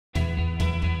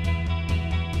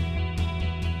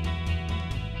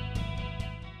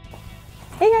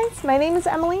my name is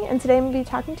Emily and today I'm going to be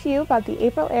talking to you about the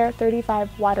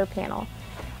Aprilaire35 water panel.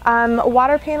 A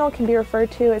water panel can be referred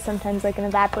to as sometimes like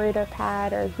an evaporator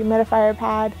pad or a humidifier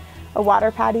pad, a water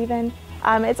pad even.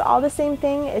 It's all the same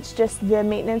thing, it's just the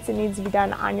maintenance that needs to be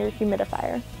done on your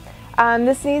humidifier.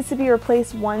 This needs to be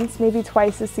replaced once, maybe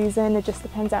twice a season. It just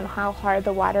depends on how hard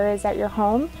the water is at your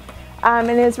home. And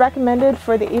it is recommended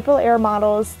for the Aprilaire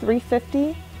models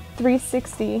 350,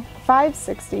 360,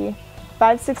 560,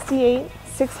 568,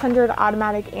 600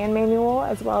 automatic and manual,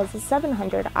 as well as the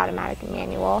 700 automatic and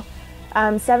manual,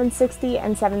 760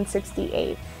 and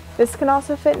 768. This can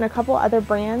also fit in a couple other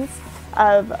brands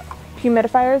of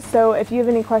humidifiers, so if you have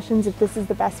any questions if this is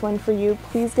the best one for you,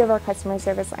 please give our customer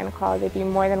service line a call. They'd be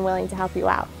more than willing to help you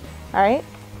out. Alright,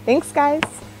 thanks guys!